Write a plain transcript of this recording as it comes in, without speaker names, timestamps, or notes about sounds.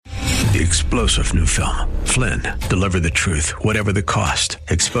The explosive new film, Flynn, deliver the truth, whatever the cost,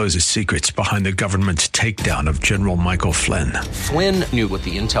 exposes secrets behind the government's takedown of General Michael Flynn. Flynn knew what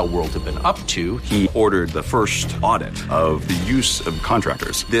the intel world had been up to. He ordered the first audit of the use of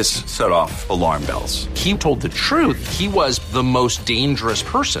contractors. This set off alarm bells. He told the truth. He was the most dangerous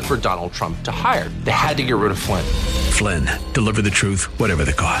person for Donald Trump to hire. They had to get rid of Flynn. Flynn, deliver the truth, whatever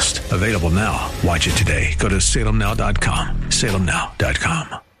the cost. Available now. Watch it today. Go to salemnow.com.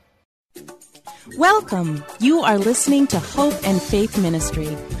 salemnow.com. Welcome. You are listening to Hope and Faith Ministry,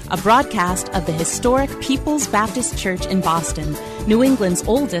 a broadcast of the historic People's Baptist Church in Boston, New England's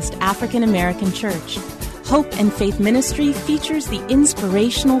oldest African-American church. Hope and Faith Ministry features the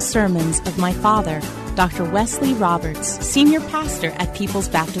inspirational sermons of my father, Dr. Wesley Roberts, senior pastor at People's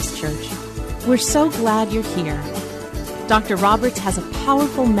Baptist Church. We're so glad you're here. Dr. Roberts has a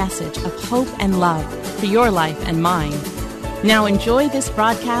powerful message of hope and love for your life and mine. Now enjoy this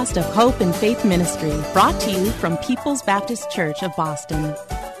broadcast of Hope and Faith Ministry, brought to you from People's Baptist Church of Boston.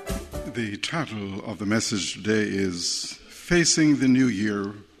 The title of the message today is Facing the New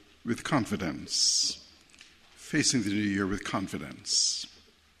Year with Confidence. Facing the New Year with Confidence.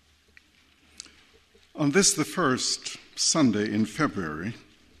 On this, the first Sunday in February,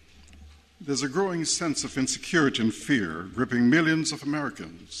 there's a growing sense of insecurity and fear gripping millions of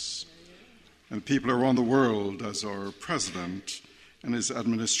Americans and people around the world as our president and his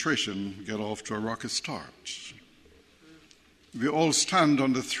administration get off to a rocky start. We all stand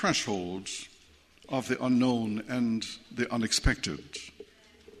on the threshold of the unknown and the unexpected.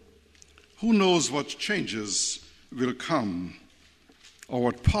 Who knows what changes will come or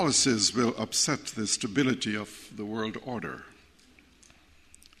what policies will upset the stability of the world order?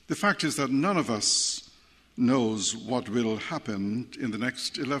 The fact is that none of us knows what will happen in the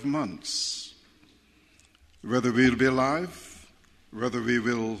next 11 months. Whether we'll be alive, whether we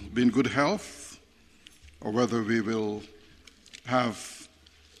will be in good health, or whether we will have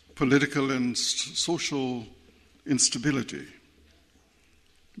political and social instability.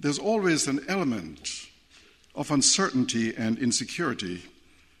 There's always an element of uncertainty and insecurity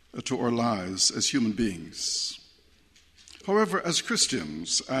to our lives as human beings. However, as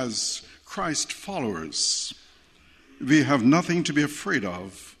Christians, as Christ followers, we have nothing to be afraid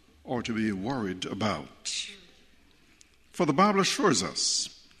of or to be worried about. For the Bible assures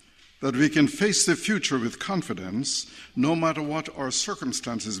us that we can face the future with confidence no matter what our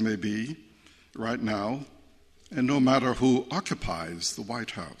circumstances may be right now and no matter who occupies the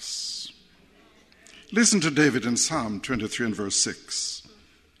White House. Listen to David in Psalm 23 and verse 6.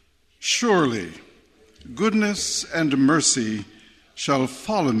 Surely goodness and mercy shall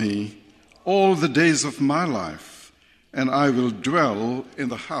follow me all the days of my life, and I will dwell in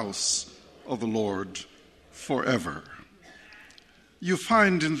the house of the Lord forever. You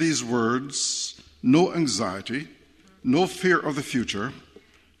find in these words no anxiety, no fear of the future,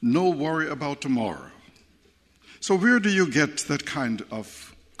 no worry about tomorrow. So where do you get that kind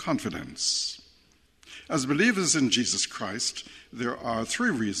of confidence? As believers in Jesus Christ, there are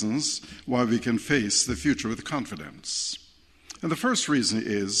three reasons why we can face the future with confidence. And the first reason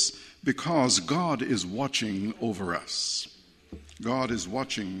is because God is watching over us. God is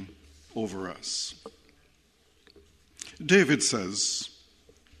watching over us. David says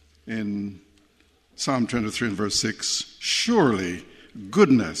in Psalm 23 and verse 6, surely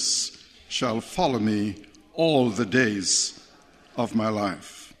goodness shall follow me all the days of my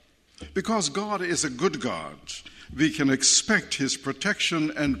life. Because God is a good God, we can expect his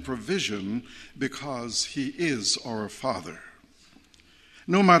protection and provision because he is our Father.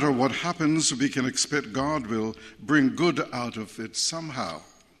 No matter what happens, we can expect God will bring good out of it somehow.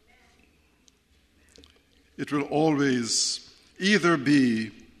 It will always either be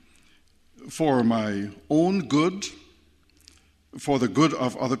for my own good, for the good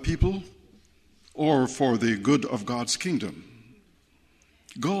of other people, or for the good of God's kingdom.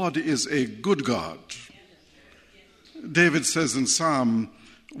 God is a good God. David says in Psalm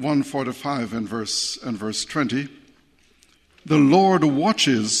 145 and verse 20, the Lord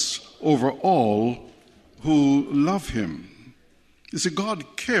watches over all who love him. You see,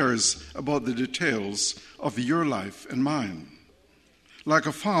 God cares about the details of your life and mine. Like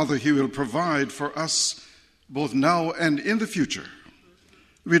a father, he will provide for us both now and in the future.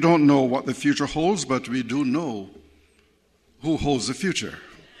 We don't know what the future holds, but we do know who holds the future,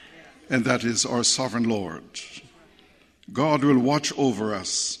 and that is our sovereign Lord. God will watch over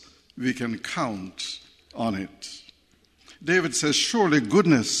us. We can count on it. David says, surely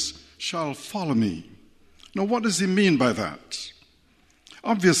goodness shall follow me. Now, what does he mean by that?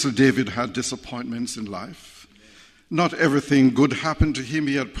 Obviously, David had disappointments in life. Not everything good happened to him.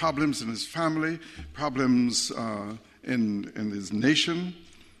 He had problems in his family, problems in his nation,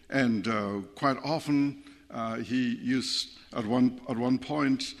 and quite often he used, at one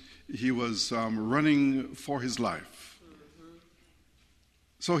point, he was running for his life.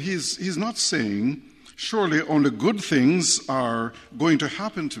 So he's not saying, surely only good things are going to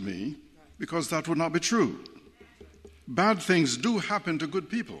happen to me, because that would not be true. Bad things do happen to good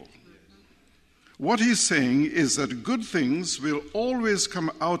people. What he's saying is that good things will always come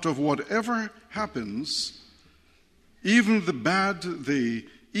out of whatever happens, even the bad, the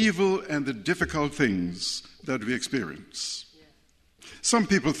evil, and the difficult things that we experience. Some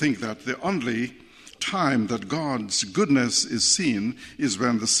people think that the only time that God's goodness is seen is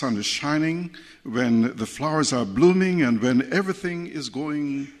when the sun is shining, when the flowers are blooming, and when everything is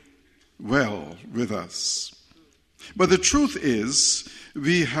going well with us. But the truth is,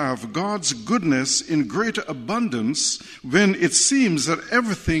 we have God's goodness in greater abundance when it seems that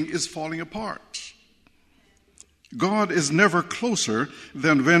everything is falling apart. God is never closer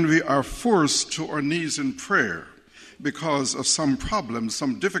than when we are forced to our knees in prayer because of some problem,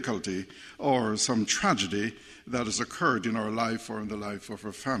 some difficulty, or some tragedy that has occurred in our life or in the life of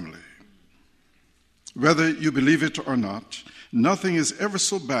our family. Whether you believe it or not, nothing is ever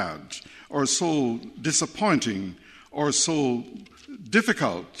so bad or so disappointing or so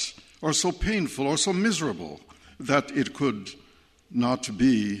difficult or so painful or so miserable that it could not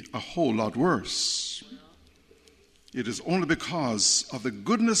be a whole lot worse. It is only because of the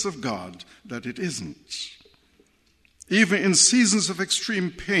goodness of God that it isn't. Even in seasons of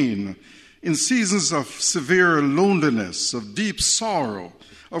extreme pain, in seasons of severe loneliness, of deep sorrow,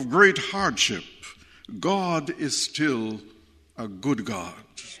 of great hardship, God is still a good God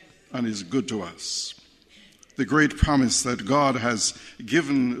and is good to us. The great promise that God has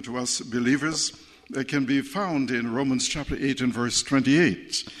given to us believers can be found in Romans chapter 8 and verse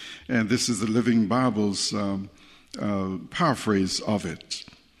 28. And this is the Living Bible's paraphrase of it.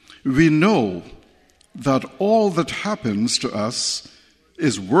 We know that all that happens to us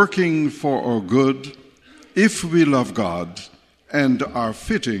is working for our good if we love God and are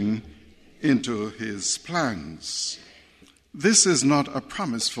fitting into his plans. This is not a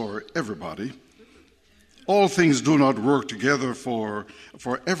promise for everybody. All things do not work together for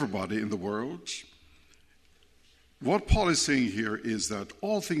everybody in the world. What Paul is saying here is that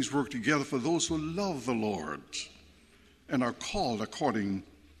all things work together for those who love the Lord and are called according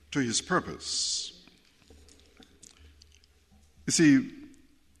to his purpose. You see,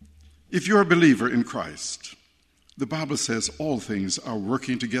 if you're a believer in Christ, the Bible says all things are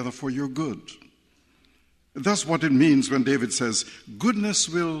working together for your good. That's what it means when David says, goodness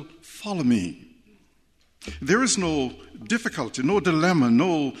will follow me. There is no difficulty, no dilemma,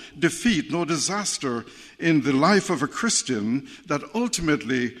 no defeat, no disaster in the life of a Christian that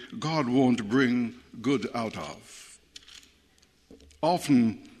ultimately God won't bring good out of.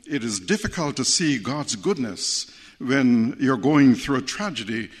 Often it is difficult to see God's goodness when you're going through a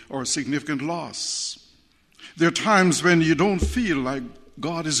tragedy or a significant loss. There are times when you don't feel like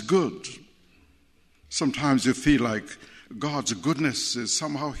God is good. Sometimes you feel like God's goodness is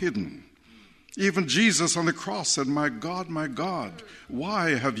somehow hidden. Even Jesus on the cross said, my God,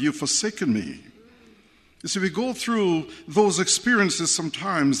 why have you forsaken me? You see, we go through those experiences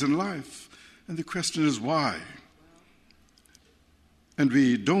sometimes in life, and the question is why? And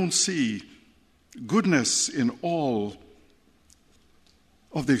we don't see goodness in all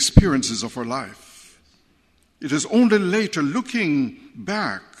of the experiences of our life. It is only later, looking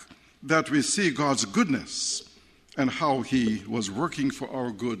back, that we see God's goodness and how he was working for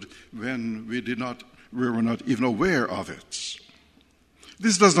our good when we were not even aware of it.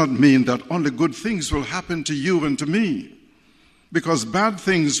 This does not mean that only good things will happen to you and to me, because bad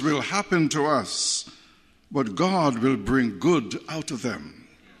things will happen to us, but God will bring good out of them.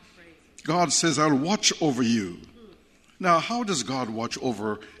 God says, I'll watch over you. Now, how does God watch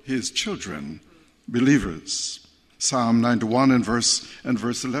over his children, believers? Psalm 91 and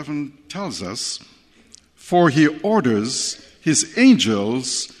verse 11 tells us, for he orders his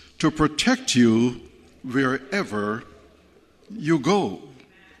angels to protect you wherever you go.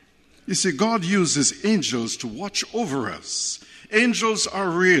 You see, God uses angels to watch over us. Angels are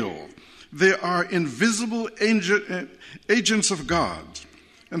real. They are invisible agents of God.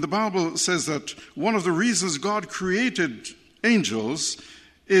 And the Bible says that one of the reasons God created angels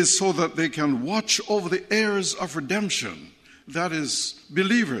is so that they can watch over the heirs of redemption, that is,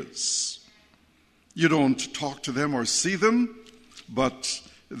 believers. You don't talk to them or see them, but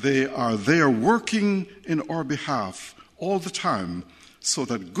they are there working in our behalf all the time so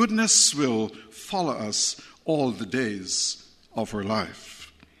that goodness will follow us all the days of our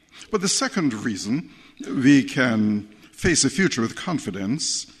life. But the second reason we can face the future with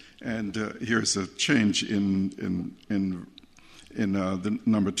confidence, and here's a change in the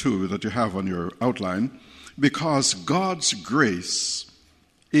number 2 that you have on your outline, because God's grace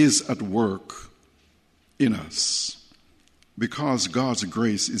is at work in us. Because God's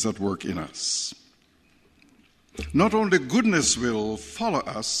grace is at work in us. Not only goodness will follow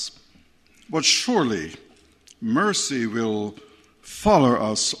us, but surely mercy will follow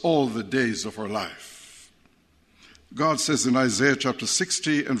us all the days of our life. God says in Isaiah chapter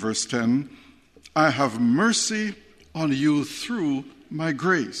 60 and verse 10, I have mercy on you through my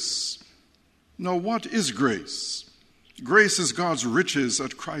grace. Now, what is grace? Grace is God's riches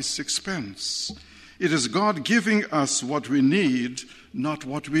at Christ's expense. It is God giving us what we need, not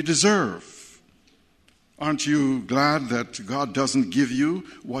what we deserve. Aren't you glad that God doesn't give you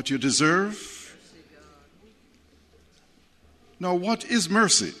what you deserve? Now, what is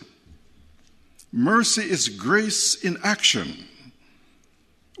mercy? Mercy is grace in action.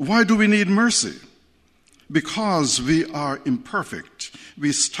 Why do we need mercy? Because we are imperfect.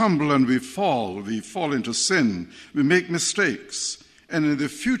 We stumble and we fall into sin, we make mistakes. And in the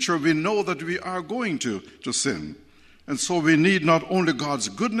future, we know that we are going to sin. And so we need not only God's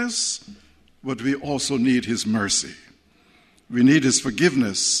goodness, but we also need his mercy. We need his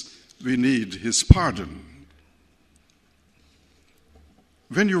forgiveness. We need his pardon.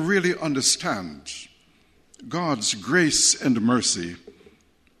 When you really understand God's grace and mercy,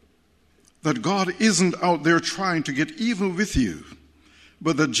 that God isn't out there trying to get even with you,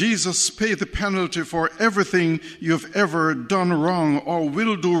 but that Jesus paid the penalty for everything you've ever done wrong or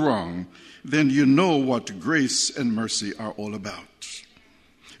will do wrong, then you know what grace and mercy are all about.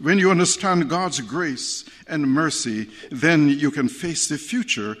 When you understand God's grace and mercy, then you can face the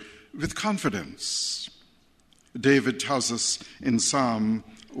future with confidence. David tells us in Psalm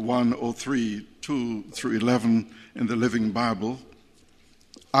 103, 2 through 11 in the Living Bible,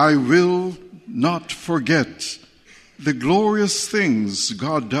 I will not forget the glorious things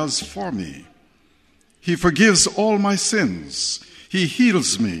God does for me. He forgives all my sins. He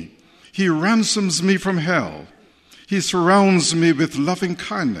heals me. He ransoms me from hell. He surrounds me with loving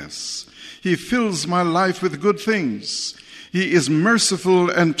kindness. He fills my life with good things. He is merciful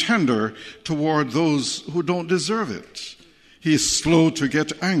and tender toward those who don't deserve it. He is slow to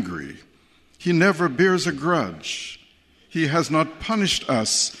get angry. He never bears a grudge. He has not punished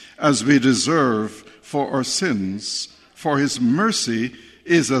us as we deserve for our sins, for his mercy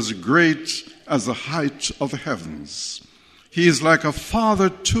is as great as the height of the heavens. He is like a father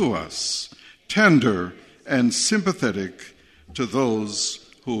to us, tender and sympathetic to those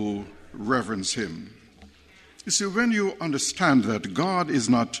who reverence him. You see, when you understand that God is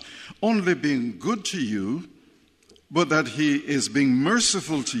not only being good to you, but that he is being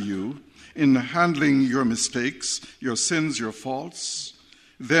merciful to you in handling your mistakes, your sins, your faults,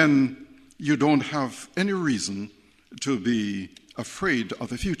 then you don't have any reason to be afraid of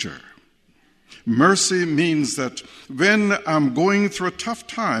the future. Mercy means that when I'm going through a tough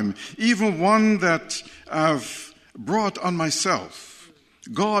time, even one that I've brought on myself,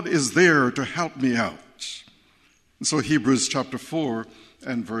 God is there to help me out. So Hebrews chapter 4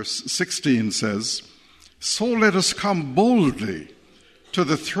 and verse 16 says, so let us come boldly to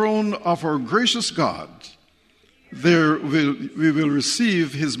the throne of our gracious God. There we will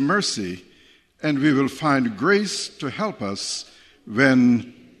receive his mercy, and we will find grace to help us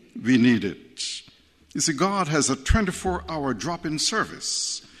when we need it. You see, God has a 24-hour drop-in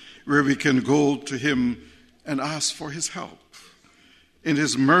service where we can go to him and ask for his help. In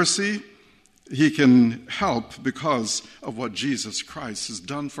his mercy, he can help because of what Jesus Christ has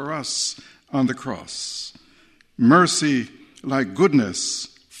done for us on the cross. Mercy, like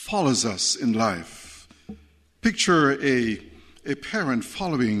goodness, follows us in life. Picture a parent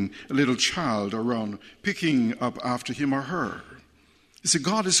following a little child around, picking up after him or her. You see,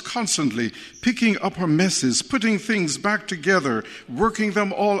 God is constantly picking up our messes, putting things back together, working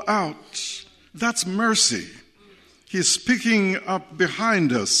them all out. That's mercy. He's picking up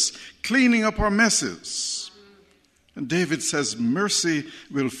behind us, cleaning up our messes. And David says, mercy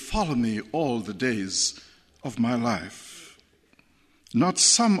will follow me all the days of my life. Not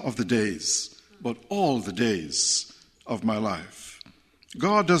some of the days, but all the days of my life.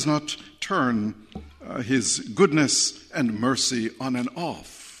 God does not turn his goodness and mercy on and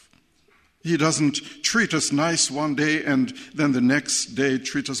off. He doesn't treat us nice one day and then the next day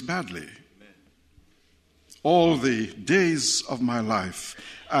treat us badly. All the days of my life,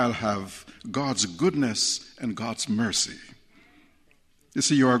 I'll have God's goodness and God's mercy. You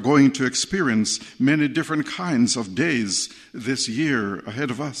see, you are going to experience many different kinds of days this year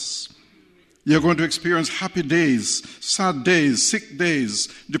ahead of us. You're going to experience happy days, sad days, sick days,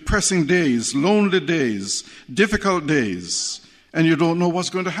 depressing days, lonely days, difficult days, and you don't know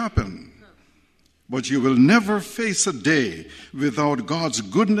what's going to happen. But you will never face a day without God's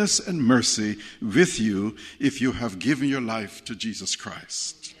goodness and mercy with you if you have given your life to Jesus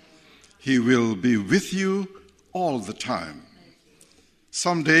Christ. He will be with you all the time.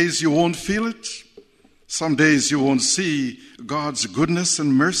 Some days you won't feel it. Some days you won't see God's goodness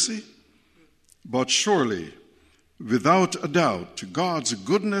and mercy. But surely, without a doubt, God's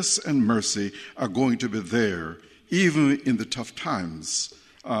goodness and mercy are going to be there, even in the tough times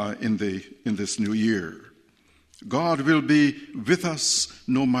in this new year. God will be with us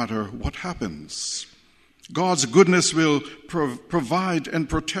no matter what happens. God's goodness will provide and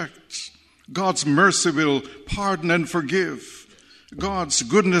protect. God's mercy will pardon and forgive. God's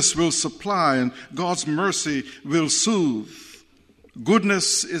goodness will supply, and God's mercy will soothe.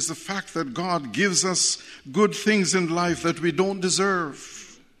 Goodness is the fact that God gives us good things in life that we don't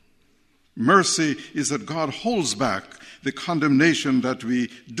deserve. Mercy is that God holds back the condemnation that we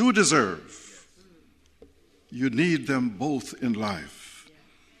do deserve. You need them both in life.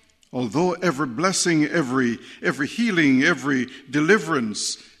 Although every blessing, every healing, every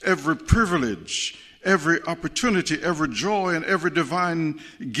deliverance, every privilege, every opportunity, every joy, and every divine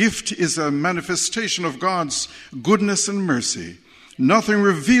gift is a manifestation of God's goodness and mercy, nothing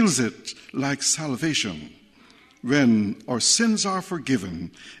reveals it like salvation, when our sins are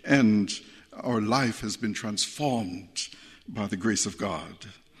forgiven and our life has been transformed by the grace of God.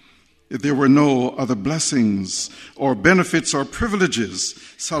 If there were no other blessings or benefits or privileges,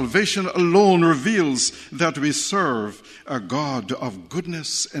 salvation alone reveals that we serve a God of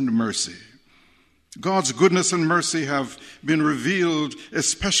goodness and mercy. God's goodness and mercy have been revealed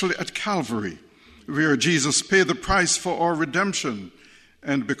especially at Calvary, where Jesus paid the price for our redemption.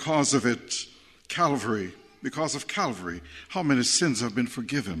 And because of it, because of Calvary, how many sins have been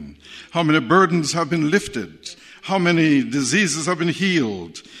forgiven? How many burdens have been lifted? How many diseases have been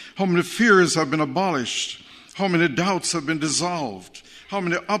healed? How many fears have been abolished? How many doubts have been dissolved? How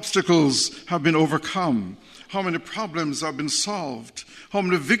many obstacles have been overcome? How many problems have been solved? How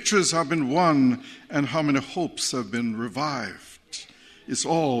many victories have been won? And how many hopes have been revived? It's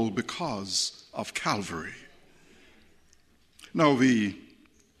all because of Calvary. Now we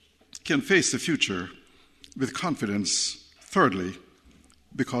can face the future with confidence, thirdly,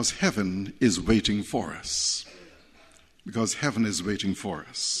 because heaven is waiting for us. Because heaven is waiting for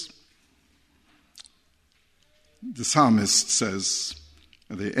us. The psalmist says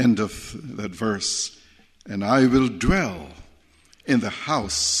at the end of that verse, "And I will dwell in the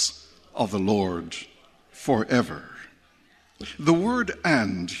house of the Lord forever." The word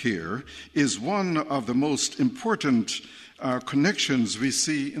 "and" here is one of the most important connections we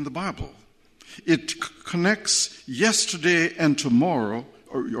see in the Bible. It connects yesterday and tomorrow,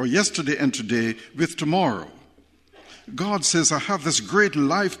 or yesterday and today with tomorrow. God says, "I have this great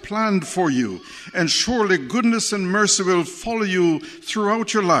life planned for you, and surely goodness and mercy will follow you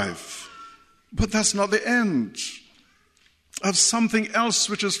throughout your life." But that's not the end. I have something else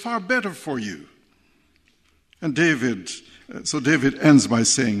which is far better for you. And David ends by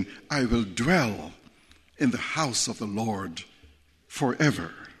saying, "I will dwell in the house of the Lord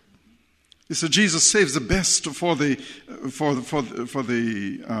forever." You see, Jesus saves the best for the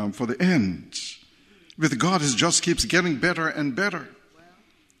end. With God, it just keeps getting better and better.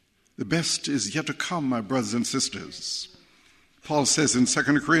 The best is yet to come, my brothers and sisters. Paul says in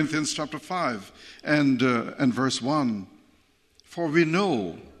 2 Corinthians chapter 5 and verse 1, "For we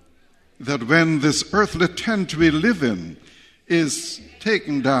know that when this earthly tent we live in is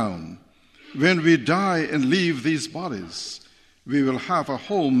taken down, when we die and leave these bodies, we will have a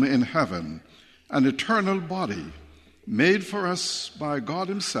home in heaven, an eternal body made for us by God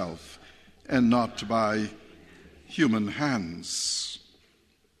himself and not by human hands."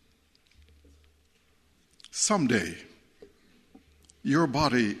 Someday, your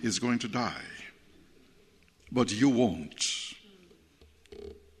body is going to die, but you won't.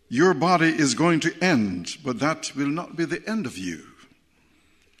 Your body is going to end, but that will not be the end of you.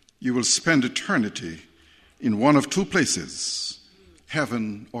 You will spend eternity in one of two places,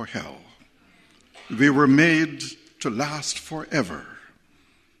 heaven or hell. We were made to last forever.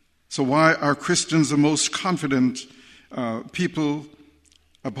 So why are Christians the most confident people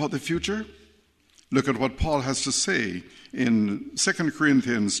about the future? Look at what Paul has to say in 2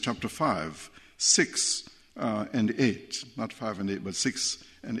 Corinthians chapter 5, 6 and 8. Not 5 and 8, but 6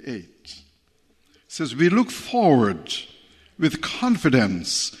 and 8. It says, "We look forward with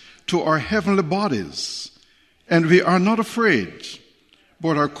confidence to our heavenly bodies, and we are not afraid,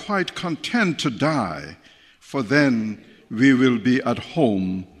 but are quite content to die, for then we will be at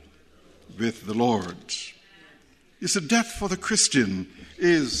home with the Lord. You see, death for the Christian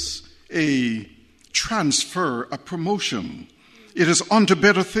is a transfer, a promotion. It is unto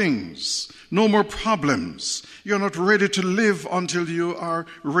better things. No more problems. You're not ready to live until you are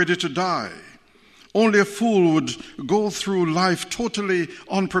ready to die. Only a fool would go through life totally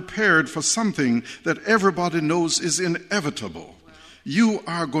unprepared for something that everybody knows is inevitable. You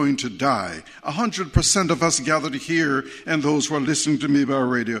are going to die. 100% of us gathered here and those who are listening to me by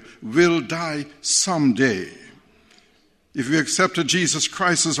radio will die someday. If we accepted Jesus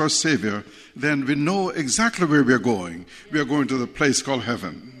Christ as our Savior, then we know exactly where we are going. We are going to the place called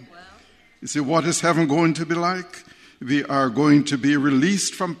heaven. You see, what is heaven going to be like? We are going to be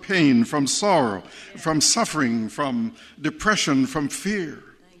released from pain, from sorrow, from suffering, from depression, from fear.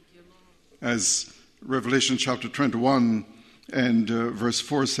 As Revelation chapter 21 and verse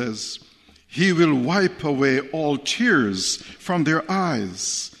 4 says, He will wipe away all tears from their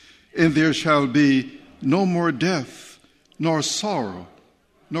eyes, and there shall be no more death, nor sorrow,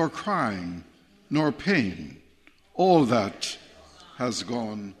 nor crying, nor pain. All that has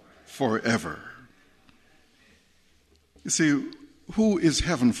gone forever. You see, who is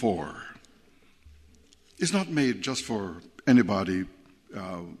heaven for? It's not made just for anybody,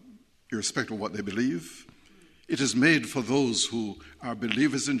 irrespective of what they believe. It is made for those who are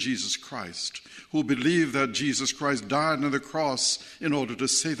believers in Jesus Christ, who believe that Jesus Christ died on the cross in order to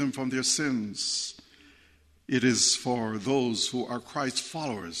save them from their sins. It is for those who are Christ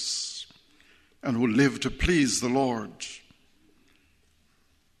followers and who live to please the Lord.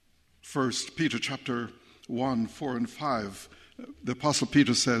 1 Peter chapter 1, 4 and 5, the Apostle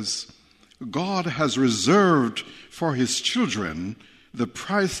Peter says, God has reserved for his children the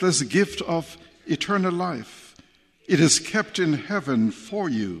priceless gift of eternal life. It is kept in heaven for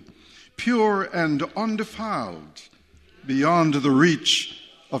you, pure and undefiled, beyond the reach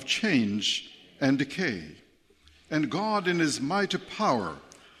of change and decay. And God, in his mighty power,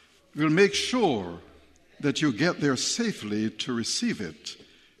 will make sure that you get there safely to receive it,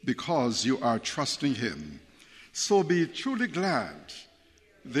 because you are trusting him. So be truly glad.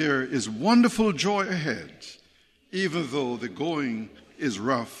 There is wonderful joy ahead, even though the going is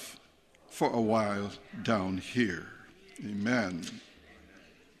rough for a while down here. Amen.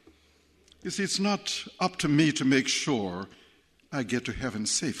 You see, it's not up to me to make sure I get to heaven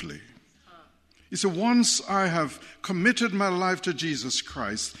safely. You see, once I have committed my life to Jesus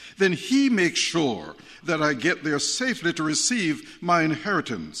Christ, then he makes sure that I get there safely to receive my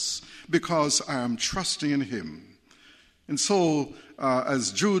inheritance, because I am trusting in him. And so,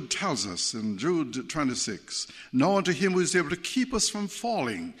 as Jude tells us in Jude 26, now unto him who is able to keep us from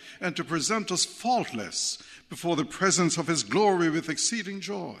falling and to present us faultless before the presence of his glory with exceeding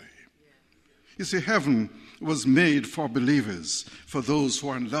joy. You see, heaven was made for believers, for those who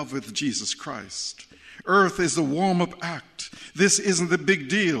are in love with Jesus Christ. Earth is the warm-up act. This isn't the big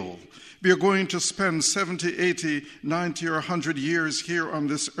deal. We are going to spend 70, 80, 90, or 100 years here on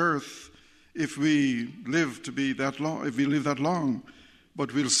this earth if we live to be that long, if we live that long.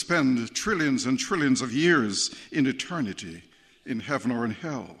 But we'll spend trillions and trillions of years in eternity, in heaven or in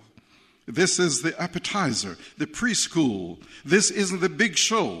hell. This is the appetizer, the preschool. This isn't the big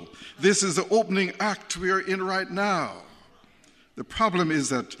show. This is the opening act we are in right now. The problem is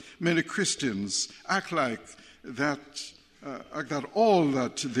that many Christians act like that all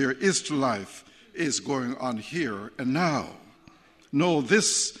that there is to life is going on here and now. No,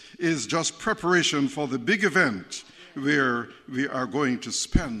 this is just preparation for the big event where we are going to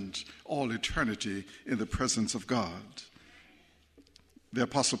spend all eternity in the presence of God. The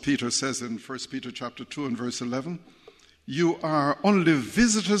Apostle Peter says in 1 Peter chapter 2 and verse 11, you are only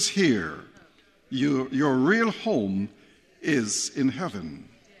visitors here. Your real home is in heaven.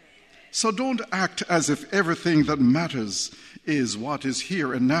 So don't act as if everything that matters is what is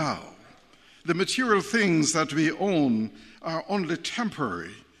here and now. The material things that we own are only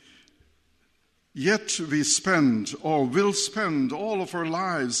temporary. Yet we spend or will spend all of our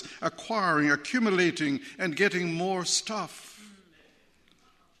lives acquiring, accumulating, and getting more stuff.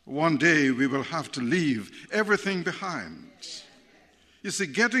 One day we will have to leave everything behind. You see,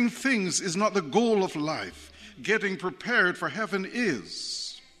 getting things is not the goal of life. Getting prepared for heaven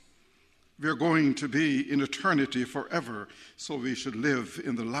is. We are going to be in eternity forever, so we should live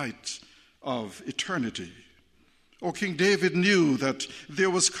in the light of eternity. Oh, King David knew that there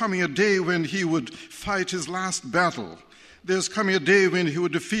was coming a day when he would fight his last battle. There's coming a day when he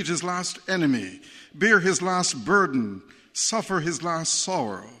would defeat his last enemy, bear his last burden suffer his last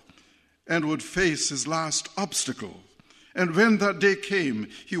sorrow, and would face his last obstacle. And when that day came,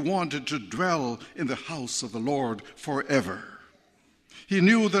 he wanted to dwell in the house of the Lord forever. He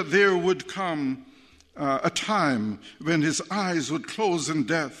knew that there would come a time when his eyes would close in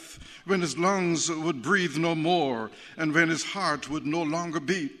death, when his lungs would breathe no more, and when his heart would no longer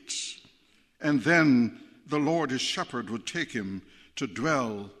beat. And then the Lord, his shepherd, would take him to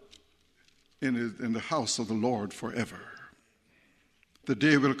dwell in the house of the Lord forever. The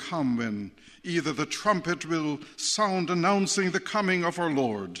day will come when either the trumpet will sound announcing the coming of our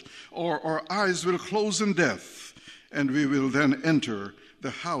Lord, or our eyes will close in death, and we will then enter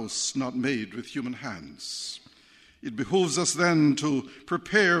the house not made with human hands. It behooves us then to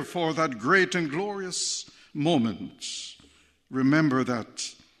prepare for that great and glorious moment. Remember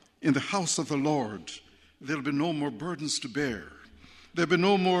that in the house of the Lord, there'll be no more burdens to bear. There'll be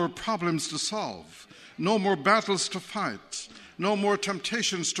no more problems to solve, no more battles to fight, no more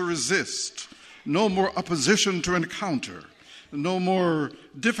temptations to resist, no more opposition to encounter, no more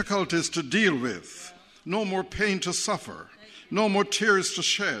difficulties to deal with, no more pain to suffer, no more tears to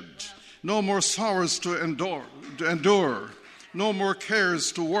shed, no more sorrows to endure, no more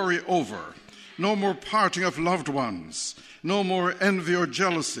cares to worry over, no more parting of loved ones, no more envy or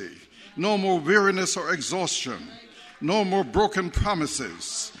jealousy, no more weariness or exhaustion, no more broken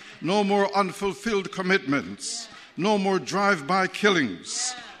promises, no more unfulfilled commitments, no more drive-by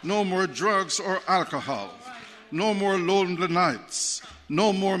killings, no more drugs or alcohol, no more lonely nights,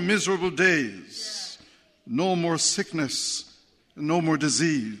 no more miserable days, no more sickness, no more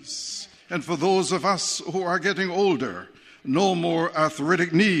disease. And for those of us who are getting older, no more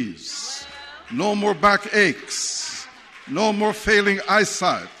arthritic knees, no more backaches, no more failing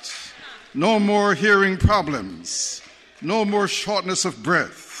eyesight, no more hearing problems, no more shortness of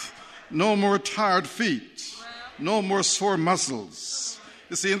breath, no more tired feet, no more sore muscles.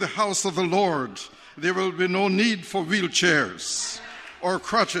 You see, in the house of the Lord, there will be no need for wheelchairs or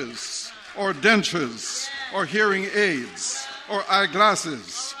crutches or dentures or hearing aids or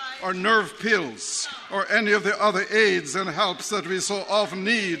eyeglasses or nerve pills or any of the other aids and helps that we so often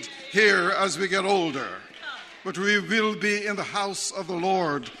need here as we get older. But we will be in the house of the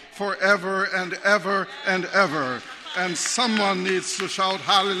Lord forever and ever and ever. And someone needs to shout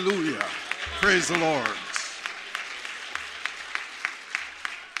hallelujah. Praise the Lord.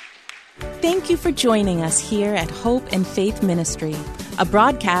 Thank you for joining us here at Hope and Faith Ministry, a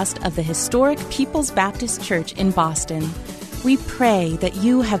broadcast of the historic People's Baptist Church in Boston. We pray that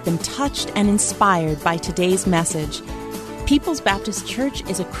you have been touched and inspired by today's message. People's Baptist Church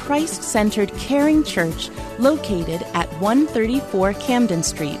is a Christ-centered, caring church located at 134 Camden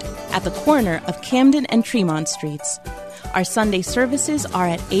Street, at the corner of Camden and Tremont Streets. Our Sunday services are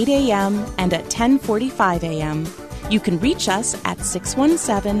at 8 a.m. and at 10:45 a.m. You can reach us at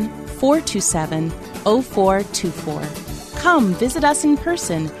 617-427-0424. Come visit us in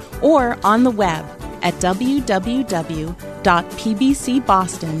person or on the web at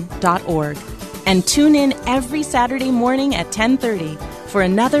www.pbcboston.org. And tune in every Saturday morning at 10:30 for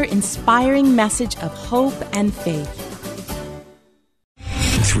another inspiring message of hope and faith.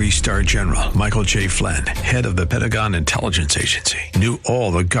 3-star General Michael J. Flynn, head of the Pentagon Intelligence Agency, knew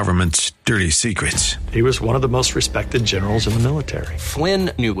all the government's dirty secrets. He was one of the most respected generals in the military.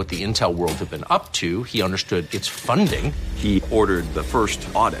 Flynn knew what the intel world had been up to. He understood its funding. He ordered the first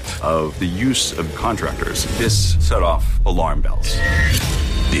audit of the use of contractors. This set off alarm bells.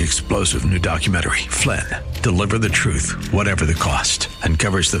 The explosive new documentary, Flynn, Deliver the Truth, Whatever the Cost,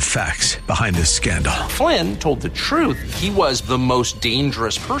 uncovers the facts behind this scandal. Flynn told the truth. He was the most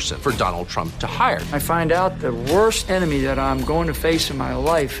dangerous person for Donald Trump to hire. I find out the worst enemy that I'm going to face in my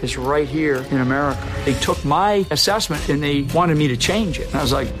life is right here in America. They took my assessment and they wanted me to change it. And I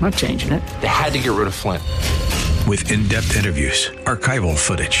was like, I'm not changing it. They had to get rid of Flynn. With in-depth interviews, archival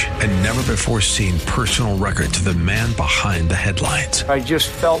footage, and never-before-seen personal records of the man behind the headlines. I just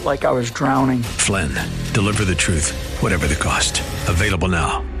felt like I was drowning. Flynn, Deliver the Truth, Whatever the Cost. Available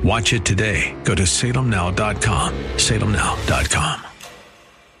now. Watch it today. Go to salemnow.com. salemnow.com.